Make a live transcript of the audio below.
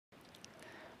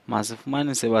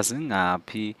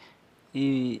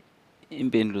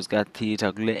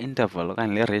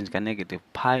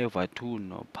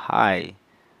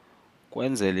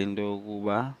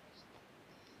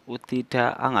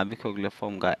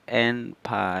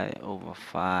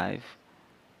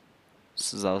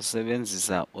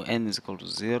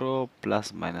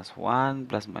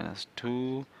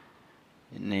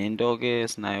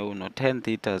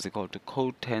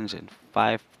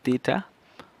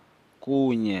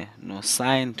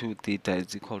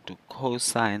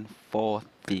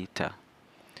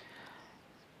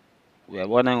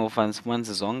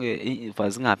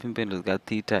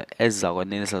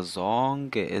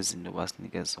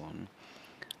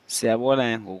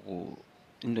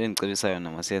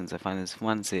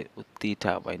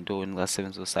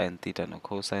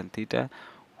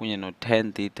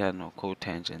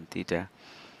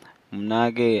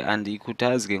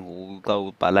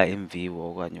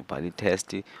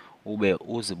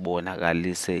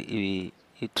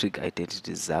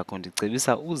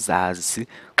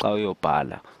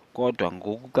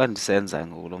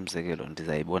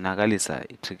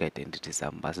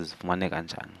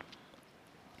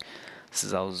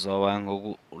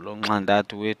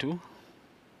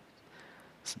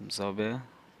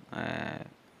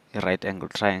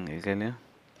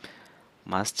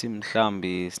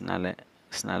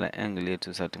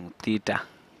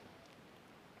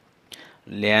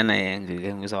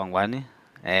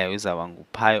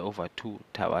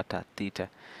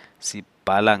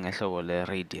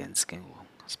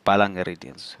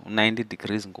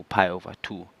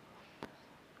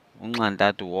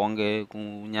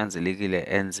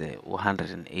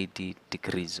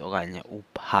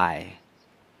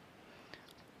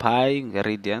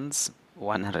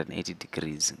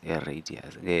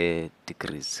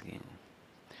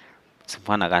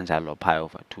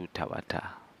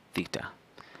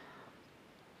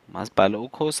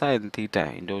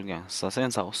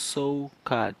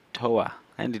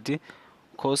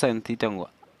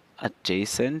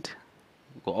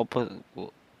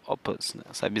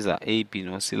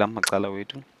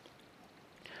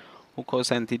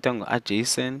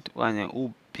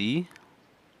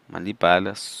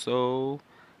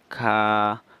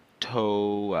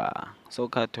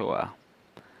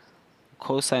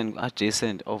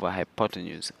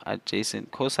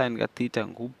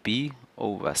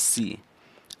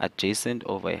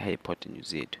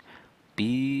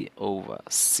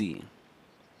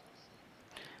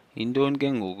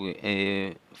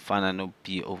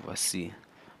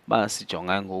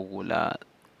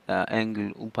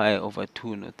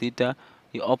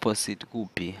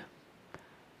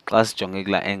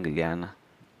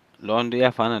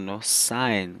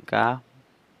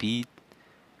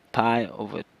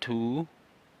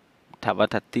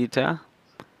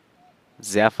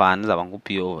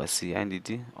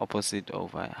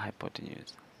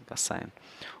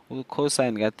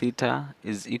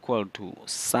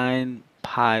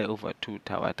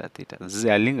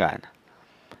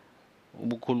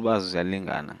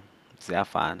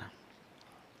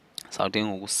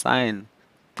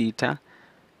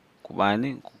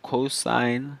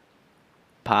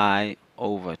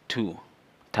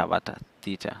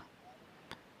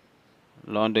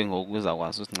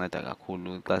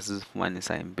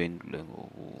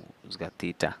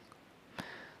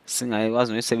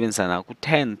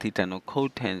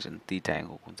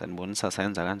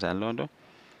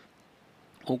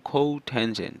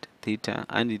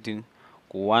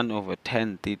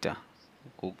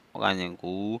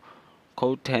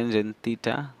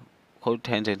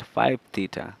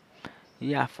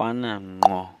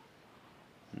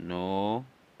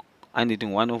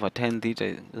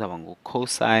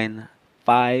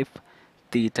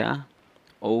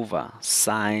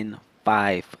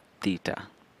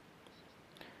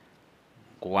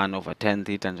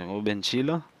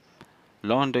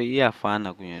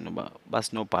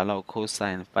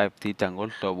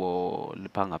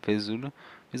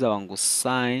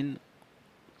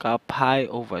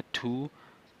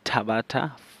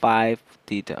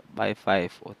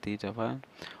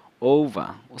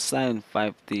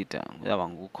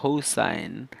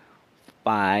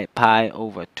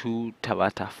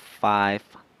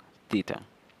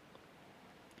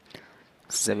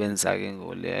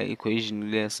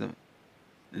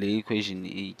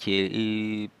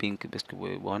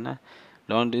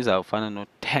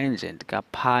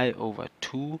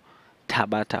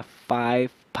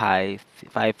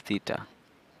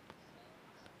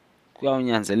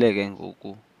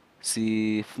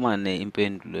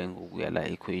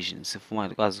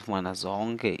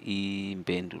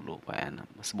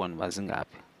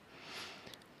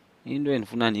into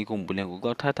endifuna niyikhumbule ngoku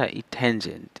xa uthatha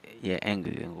i-tangent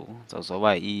ye-angle ke ngoku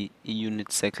zawuzoba i-unit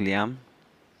circle yam,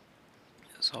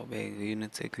 zobe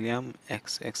i-unit circle yam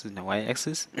x-axis ne-y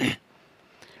axis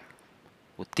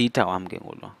utheta wam ke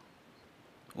ngolo.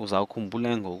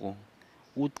 Uzawukhumbula ngoku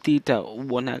utheta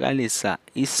ubonakalisa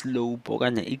islope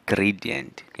okanye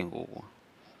i-gradient ke ngoku,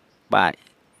 uba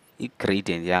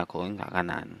i-gradient yakho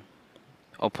ingakanani,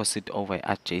 opposite over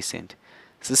adjacent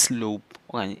sislope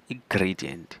okanye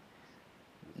i-gradient.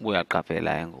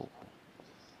 Uyaqaphela ke ngoku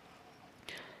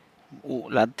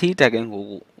laa theta ke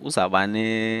ngoku uzawuba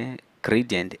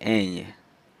ne-gradient enye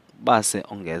base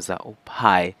ongeza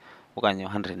u-pi okanye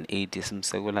u-180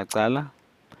 simse kwelaa cala,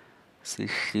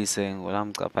 sihlise ngolaa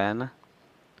mcaphana.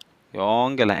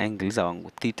 Yonke laa angle izawuba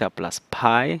ngu-theta plus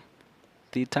pi,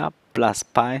 theta plus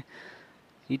pi.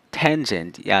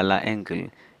 I-tangent yalaa angle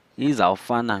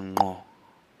izawufana ngqo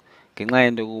ngenxa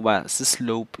yento yokuba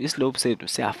sislope, islope sethu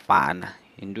siyafana,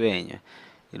 yinto enye.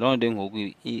 Yiloo nto ngoku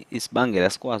isibangela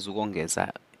sikwazi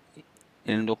ukongeza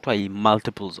into kuthiwa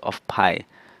yi-multiples of pi,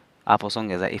 apho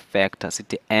songeza i-factor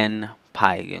sithi n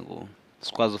pi ke ngoku.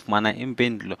 Sikwazi ufumana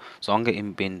impendulo, zonke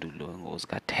iimpendulo ngoku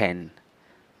zika-10.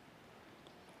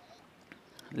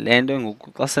 Le nto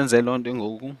ngoku xa senze loo nto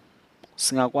ngoku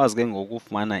singakwazi ke ngoku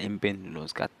ufumana iimpendulo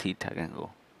zika-theta ke ngoku.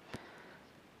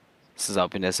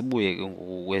 Sizawuphinda sibuye ke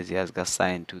ngoku kweziya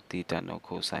zika-sin 2 theta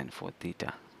no-cosine 4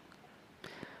 theta.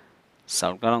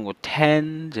 Sizawuqala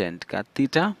ngo-tangent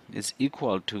ka-theta is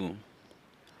equal to,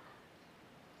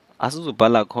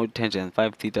 asizubhala cotangent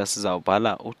 5 theta,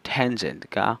 sizawubhala utangent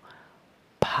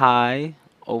ka-pi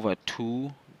over 2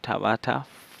 thabatha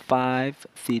 5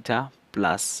 theta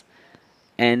plus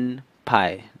n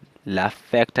pi. La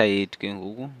factor yethu ke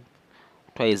ngoku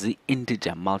kuthiwa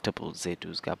zii-integer multiples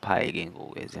zethu zika-pi ke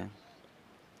ngoku eziya.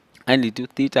 Andithi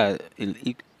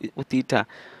utheta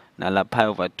nala pi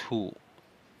over 2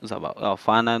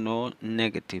 uzawufana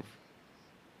no-negative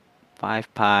 5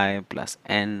 pi plus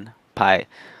n pi,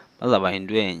 bazawuba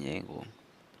yinto enye ngoku.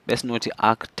 Besinothi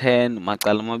arc10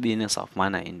 macala amabini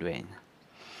sizawufumana into enye.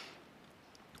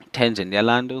 Tangent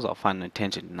yalaa nto uzawufana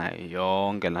no-tangent nayo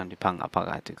yonke laa nto iphaa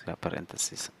ngaphakathi kulaa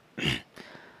parenthesis.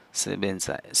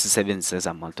 Sisebenzise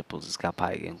ezaa multiples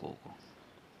zika-pi ke ngoku.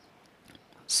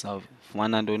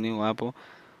 Sizawufumana ntoni apho?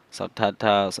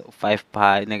 Sawuthatha 5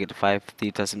 pi, negative 5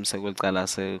 theta simse kweli cala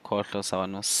sikhohlo, sawuba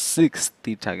no-6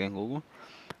 theta ke ngoku.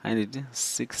 Andithi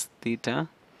 6 theta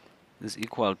is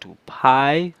equal to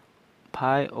pi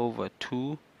over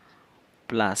 2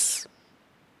 plus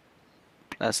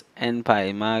n pi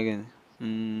imake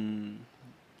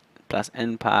plus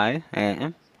n pi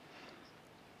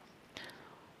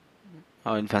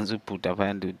ndifanele ubhuda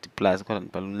phaya ndithi plus kodwa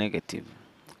ndibhala u-negative.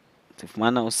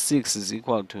 Ndifumana u-6 is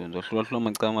equal to, ndohlulahlula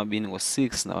amacala amabini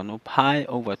ngo-6 ndaba no-pi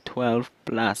over 12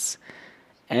 plus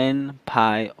n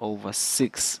pi over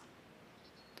 6.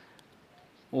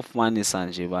 Ufumanisa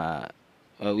nje uba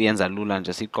uyenza lula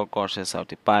nje siyiqoqoshe,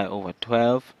 sawuthi pi over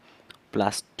 12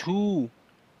 plus 2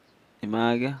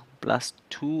 imake plus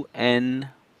 2n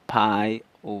pi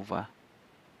over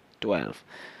 12.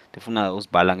 Ndifuna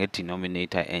uzibhala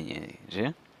ngedenominator enye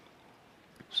nje.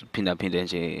 Siphindaphinde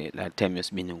nje laa term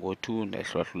yesibini ngo-2,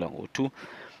 ndayihlulahlula ngo-2.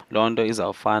 Loo nto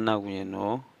izawufana kunye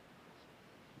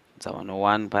ndizawuba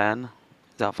no-1 phayana,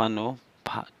 izawufana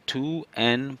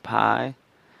no-2n pi,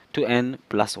 2n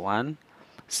plus 1,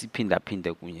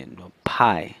 siphindaphinde kunye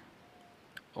no-pi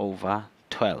over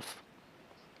 12.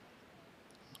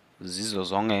 Zizo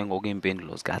zonke ngoku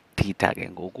iimpendulo zika-theta ke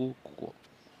ngoku,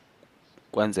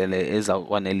 kwenzele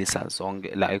ezawukwanelisa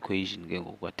zonke laa equation ke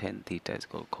ngoku ka-10 theta is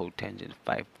called cotangent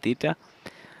 5 theta.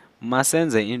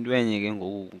 Masenze into enye ke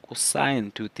ngoku ku-sin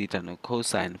 2 theta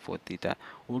no-cosine 4 theta.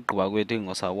 Ugqiba kwethu ke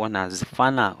ngoku sawubona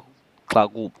zifana xa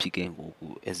kuphi ke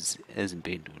ngoku ezi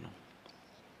mpendulo.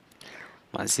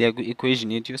 Masiye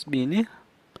kwi-equation yethu yesibini,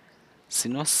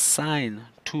 sino-sin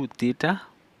 2 theta,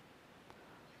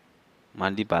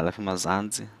 mandibhale apha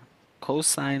emazantsi,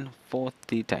 cosine 4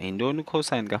 theta. Yintoni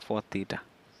cosine ka-4 theta?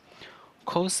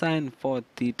 Cosine 4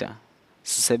 theta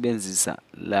sisebenzisa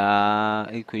laa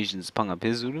equations phaa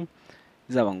ngaphezulu,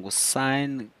 izawuba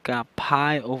ngusine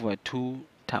ka-pi over 2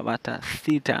 thabatha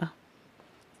theta,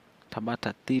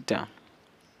 thabatha theta.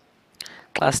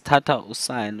 Xa sithatha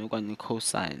usine okanye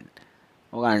i-cosine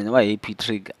okanye noba yeyiphi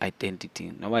i-trig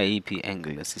identity, noba yeyiphi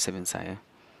i-angle esiyisebenzisayo,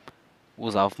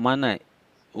 uzawufumana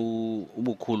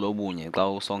ubukhulu obunye xa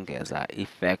usongeza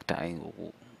i-factor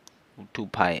ngoku u-2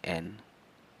 pi n.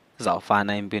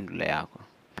 Izawufana impendulo yakho,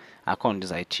 akho nto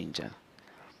izayitshintsha.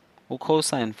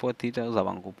 U-cosine 4 theta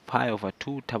uzawuba ngu-pi over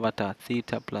 2 thabatha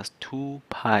theta plus 2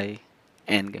 pi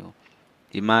n ke ngoku.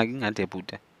 Yimaki ingathi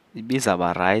yebhude.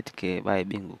 ibizawuba right ke uba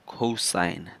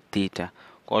ibingu-cosine theta,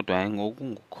 kodwa ke ngoku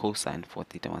ngu-cosine 4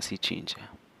 theta. Masiyitshintshe.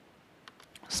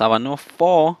 Sawuba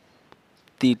no-4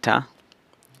 theta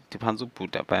ndiphantse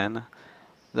ubhuda phayana,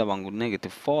 izawuba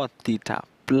ngu-negative 4 theta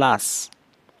plus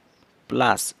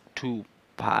 2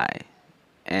 pi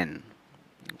n.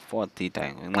 4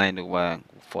 theta ngenxa yento yokuba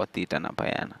ngu-4 theta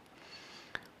naphayana.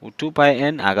 U-2 pi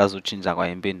n akazutshintsha kwa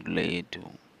impendulo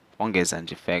yethu, ongeza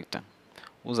nje factor.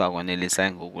 Uza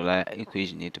konelisa ngoku laa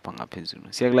equation yethu phaa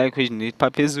ngaphezulu. Siya kulaa equation yethu phaa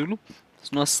phezulu,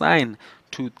 sino-sine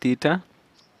 2 theta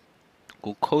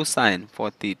ngu-cosine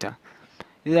 4 theta.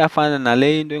 Iyafana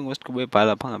nale into engosithi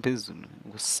ebhala phaa ngaphezulu,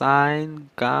 ngu-sine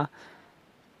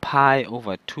ka-pi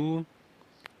over 2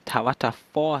 thabatha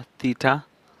 4 theta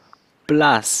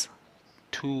plus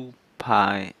 2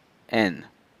 pi n.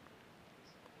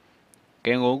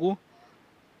 Ke ngoku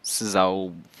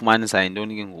sizawufumanisa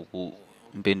yintoni ke ngoku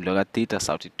impendulo ka-theta?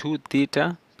 Sawuthi 2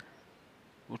 theta,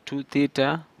 u-2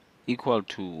 theta equal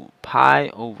to pi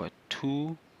over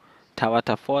 2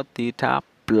 thabatha 4 theta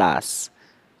plus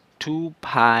 2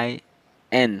 pi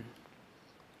n.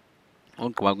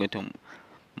 Ogqiba kwethu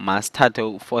masithathe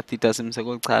u-4 theta simse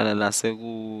kweli cala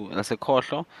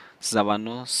lasekhohlo, sizawuba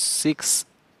no-6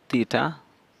 theta.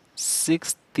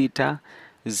 6 theta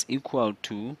is equal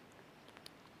to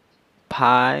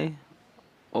pi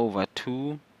over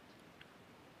 2.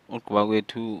 Ogqiba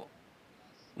kwethu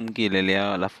umkile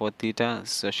leya la 4 theta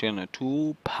sisashiyeka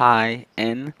no-2 pi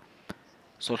n.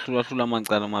 Sohlulahlula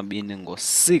amacala amabini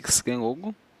ngo-6 ke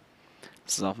ngoku.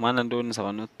 Sizawufumana ntoni?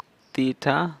 Sizawuba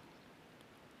no-theta.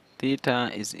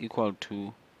 Theta is equal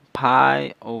to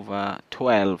pi over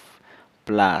 12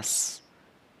 plus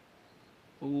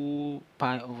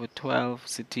pi over 12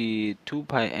 sithi 2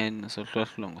 pi n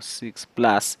sohlulahlula ngo-6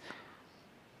 plus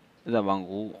izawuba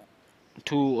ngu-2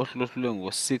 ohlulahlulwe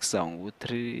ngo-6 izawuba ngu-3,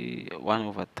 1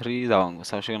 over 3 izawuba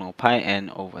sawushiyeka no-pi n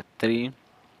over 3.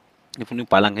 Ifuna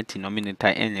ukubhala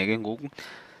ngedenominator enye ke ngoku,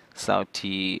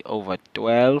 sawuthi over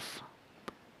 12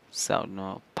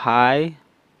 sawuno-pi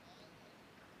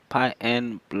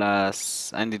n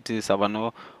plus andithi sawuba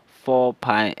no-4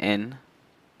 pi n.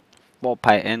 4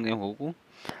 pi n ke ngoku,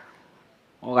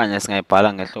 okanye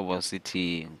singayibhala ngehlobo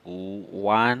sithi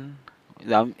ngu-1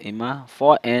 ima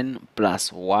 4 n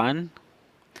plus 1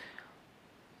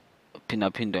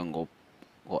 phindaphindwe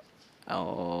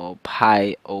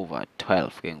pi over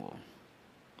 12 ke ngoku.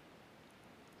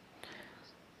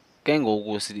 Ke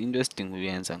ngoku into esidinga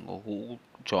uyenza ngoku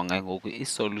ukujonga ngoku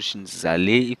ii-solutions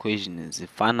zale equation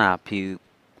zifana phi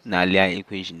naleya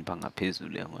equation phaa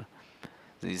ngaphezulu,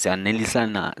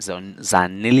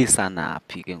 zanelisana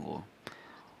phi ke ngoku.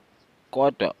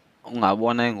 Kodwa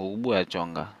ungabona ke ngoku uba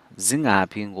uyajonga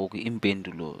zingaphi ngoku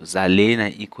iimpendulo zalena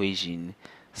equation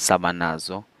saba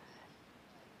nazo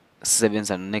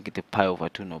sisebenzisa no-negative pi over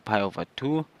 2 no-pi over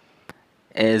 2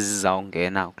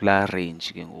 ezizawungena kulaa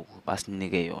range ke ngoku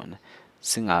basinike yona,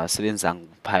 singasebenzisanga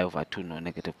pi over 2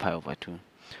 no-negative pi over 2.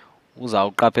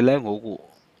 Uzawuqaphela ngoku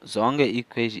zonke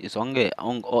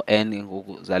oo-n ke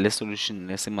ngoku zale solution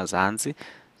esemazantsi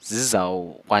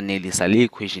zizawukwanelisa le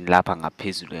equation lapha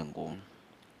ngaphezulu ke ngoku.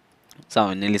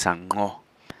 Izawunelisa ngqo,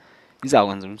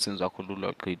 izawukwenza umsebenzi wakho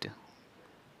lula gqitha.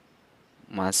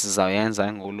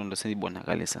 Sizawuyenza ngoku loo nto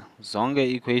siyibonakalisa. Zonke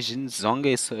ii-equations,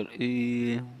 zonke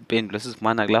iimpendulo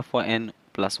esizifumana kulaa 4n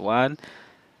plus 1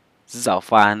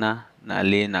 zizawufana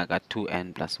nalena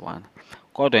ka-2n plus 1.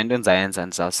 Kodwa into endizayenza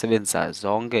ndizawusebenzisa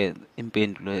zonke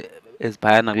iimpendulo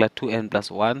eziphayana kulaa 2n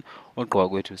plus 1, ogqiba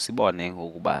kwethu sibone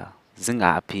ngokuba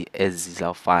zingaphi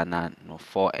ezizawufana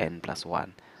no-4n plus 1.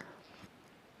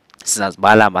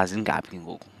 Sizazibala uba zingaphi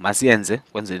ngoku. Masiyenze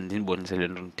kwenzele ndinibonise le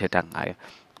nto ndithetha ngayo.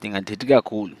 Ndingathethi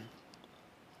kakhulu.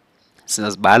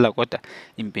 Sizazibala kodwa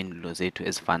iimpendulo zethu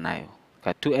ezifanayo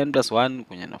ka-2n plus 1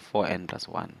 kunye no-4n plus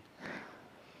 1.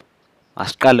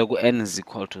 Masiqale ku-n is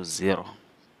equal to 0.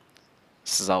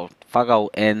 Sizawufaka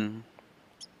u-n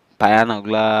phayana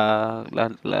kulaa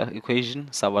equation,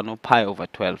 sawuba no-pi over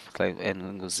 12 xa u-n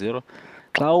engu-0.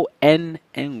 Xa u-n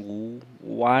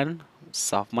engu-1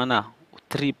 sizawufumana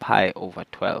 3 pi over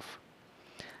 12.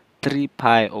 3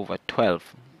 pi over 12.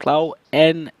 Xa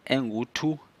u-n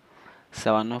engu-2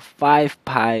 sizawuba no-5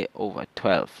 pi over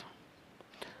 12.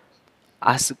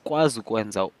 Asikwazi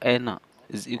ukwenza u-n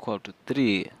is equal to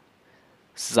 3.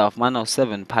 Sizawufumana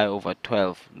u-7 pi over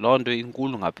 12. Loo nto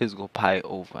inkulu ngaphezu ko-pi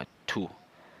over 2.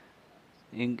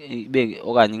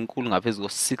 Okanye inkulu ngaphezu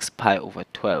ko-6 pi over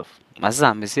 12.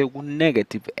 Masihambe siye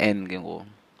ku-negative n ke ngoku.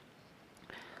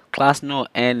 Xa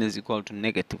sino-n is equal to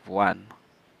negative 1,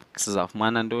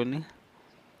 sizawufumana ntoni?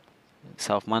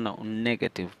 Sizawufumana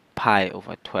u-negative pi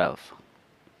over 12.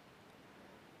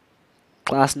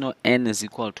 Xa sino n is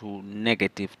equal to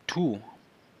negative 2,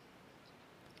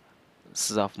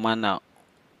 sizawufumana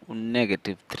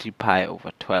u-negative 3 pi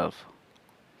over 12.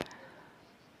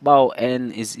 Bawo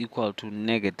n is equal to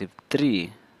negative 3,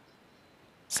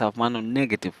 sizawufumana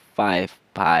u-negative 5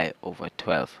 pi over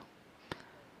 12.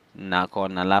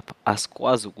 Nakhona lapha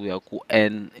asikwazi ukuya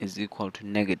ku-n is equal to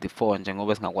negative 4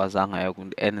 njengoba singakwazanga ya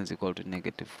ku-n is equal to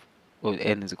negative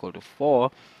n is equal to 4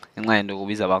 ngenxa yento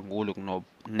yokuba izawuba nkulu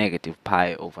kuno-negative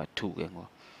pi over 2 ke ngoku.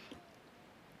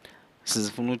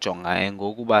 Sizifuna ujonga ke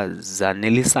ngokuba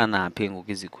zanelisana phi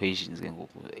ngoku ezi-equations ke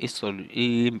ngoku.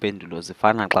 Iimpendulo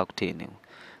zifana xa kutheni?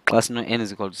 Xa sino n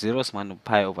is equal to 0 sifumana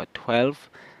pi over 12.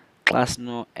 Xa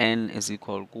sino n is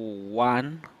equal ku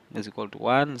 1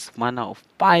 sifumana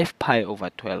u-5 pi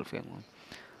over 12 ke ngoku.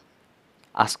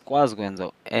 Asikwazi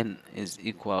kwenza n is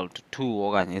equal to 2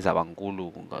 okanye izawuba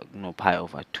nkulu kuno-pi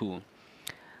over 2.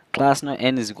 Xa sino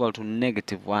n is equal to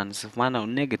negative 1 sifumana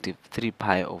u-negative 3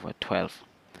 pi over 12.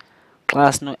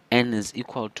 Xa sino n is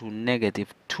equal to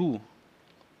negative 2,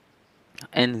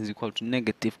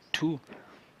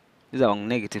 izawuba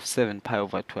ngu-negative 7 pi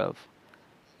over 12.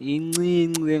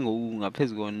 Incinci ke ngoku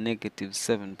ngaphezu ko-negative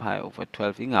 7 pi over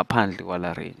 12, ingaphandle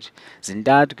kwala range.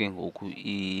 Zintathu ke ngoku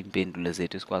iimpendulo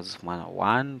zethu esikwazi uzifumana,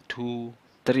 1, 2,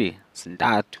 3,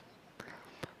 zintathu.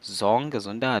 Zonke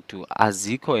zontathu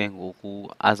azikho ke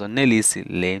ngoku, azonelisi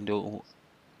le nto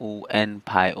u-n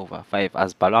pi over 5,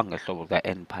 azibhalwanga ngehlobo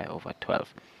lika-n pi over 12.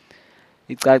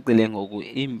 Icacile ngoku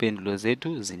iimpendulo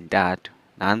zethu zintathu.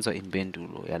 Nantso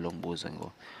impendulo yalo mbuzo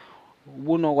ngoku.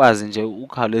 Ubunokwazi nje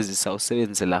ukhawulezisa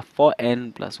usebenzise la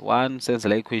 4n plus 1 usebenzisa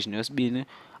la equation yesibini,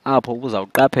 apho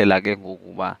ubuzawuqaphela ke ngoku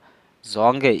uba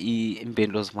zonke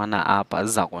iimpendulo ozifumana apha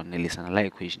ziza konelisa nala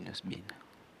equation yesibini.